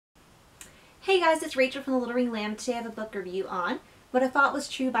Hey guys, it's Rachel from the Little Ring Lamb. Today I have a book review on What I Thought Was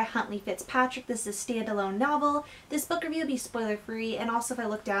True by Huntley Fitzpatrick. This is a standalone novel. This book review will be spoiler free, and also if I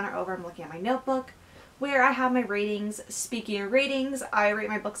look down or over, I'm looking at my notebook where I have my ratings. Speaking of ratings, I rate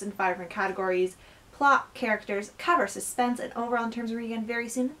my books in 5 different categories: plot, characters, cover, suspense, and overall in terms of reading again very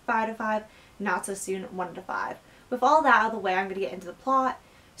soon, 5 to 5, not so soon, 1 to 5. With all that out of the way, I'm going to get into the plot.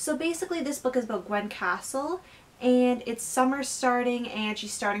 So basically this book is about Gwen Castle, and it's summer starting and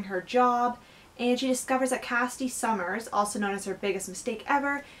she's starting her job. And she discovers that Cassidy Summers, also known as her biggest mistake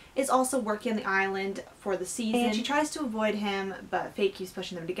ever, is also working on the island for the season. And she tries to avoid him, but fate keeps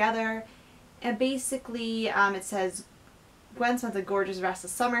pushing them together. And basically, it says, Gwen spends a gorgeous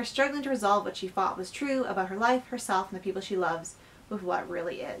restless summer struggling to resolve what she thought was true about her life, herself, and the people she loves with what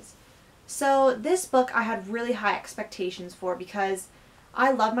really is. So this book I had really high expectations for because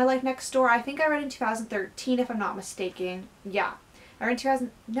I love My Life Next Door. I think I read it in 2013 if I'm not mistaken. Yeah. Or in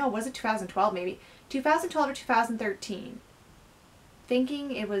 2012 maybe? 2012 or 2013.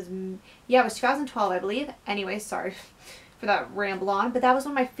 Thinking it was, yeah, it was 2012 I believe. Anyway, sorry for that ramble on, but that was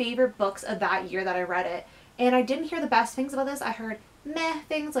one of my favorite books of that year that I read it. And I didn't hear the best things about this. I heard meh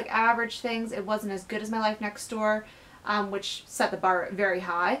things, like average things. It wasn't as good as My Life Next Door, which set the bar very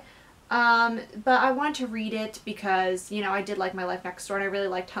high. But I wanted to read it because, you know, I did like My Life Next Door and I really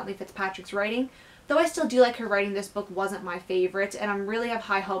liked Huntley Fitzpatrick's writing. Though I still do like her writing, this book wasn't my favorite, and I really have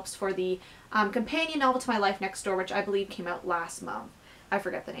high hopes for the companion novel to My Life Next Door, which I believe came out last month. I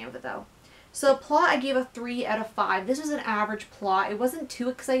forget the name of it though. So plot, I gave a 3 out of 5. This was an average plot. It wasn't too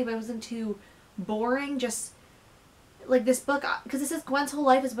exciting, but it wasn't too boring. Just like this book, because this is Gwen's whole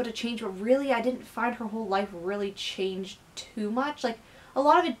life is about to change, but really I didn't find her whole life really changed too much. Like a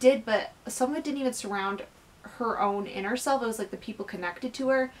lot of it did, but some of it didn't even surround her own inner self. It was like the people connected to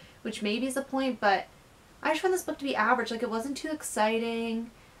her, which maybe is the point, but I just found this book to be average. Like, it wasn't too exciting.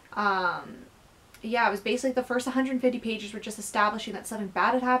 Yeah, it was basically the first 150 pages were just establishing that something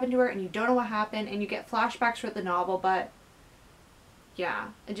bad had happened to her, and you don't know what happened, and you get flashbacks throughout the novel, but yeah,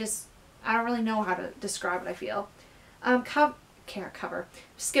 I don't really know how to describe it, I feel. Cover.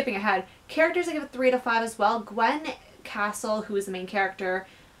 Skipping ahead. Characters, I give a 3 out of 5 as well. Gwen Castle, who is the main character,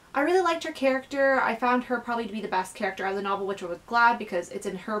 I really liked her character. I found her probably to be the best character out of the novel, which I was glad because it's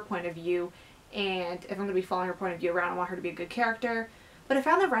in her point of view, and if I'm going to be following her point of view around, I want her to be a good character. But I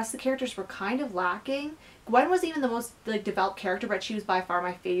found the rest of the characters were kind of lacking. Gwen was even the most developed character, but she was by far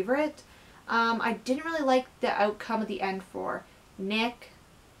my favorite. I didn't really like the outcome at the end for Nick,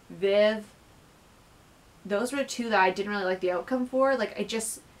 Viv. Those were the two that I didn't really like the outcome for. Like,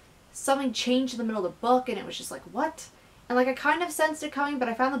 something changed in the middle of the book, and it was just like, what? And like I kind of sensed it coming, but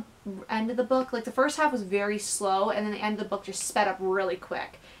I found the end of the book, like the first half was very slow, and then the end of the book just sped up really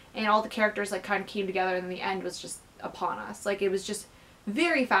quick. And all the characters like kind of came together, and then the end was just upon us. Like, it was just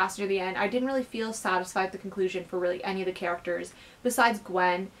very fast near the end. I didn't really feel satisfied with the conclusion for really any of the characters besides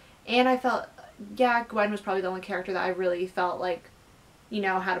Gwen. And I felt, yeah, Gwen was probably the only character that I really felt like, you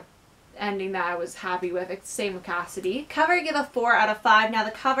know, had a ending that I was happy with. It's same with Cassidy. Cover, I give a 4 out of 5. Now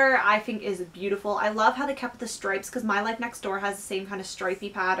the cover I think is beautiful. I love how they kept the stripes because My Life Next Door has the same kind of stripy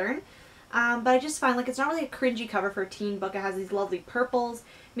pattern. But I just find like it's not really a cringy cover for a teen book. It has these lovely purples.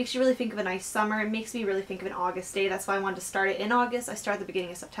 Makes you really think of a nice summer. It makes me really think of an August day. That's why I wanted to start it in August. I started at the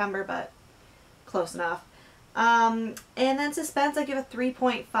beginning of September, but close enough. And then suspense, I give a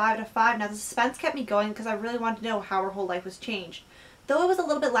 3.5 out of 5. Now the suspense kept me going because I really wanted to know how her whole life was changed. Though I was a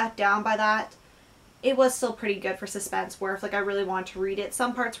little bit let down by that, it was still pretty good for suspense, where if like I really wanted to read it.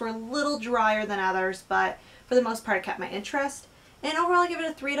 Some parts were a little drier than others, but for the most part it kept my interest. And overall I give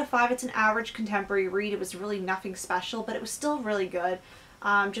it a 3 out of 5. It's an average contemporary read. It was really nothing special, but it was still really good.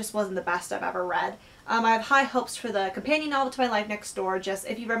 Just wasn't the best I've ever read. I have high hopes for the companion novel to My Life Next Door. Just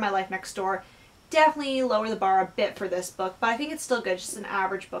if you read My Life Next Door, definitely lower the bar a bit for this book, but I think it's still good. It's just an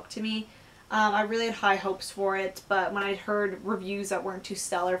average book to me. I really had high hopes for it, but when I heard reviews that weren't too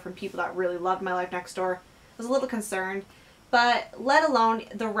stellar from people that really loved My Life Next Door, I was a little concerned. But let alone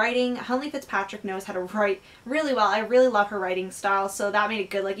the writing, Huntley Fitzpatrick knows how to write really well. I really love her writing style, so that made it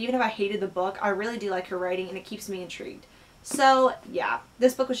good. Like, even if I hated the book, I really do like her writing, and it keeps me intrigued. So yeah,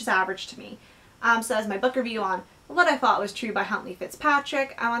 this book was just average to me. So that's my book review on What I Thought Was True by Huntley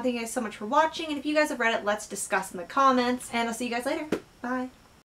Fitzpatrick. I want to thank you guys so much for watching, and if you guys have read it, let's discuss in the comments, and I'll see you guys later. Bye.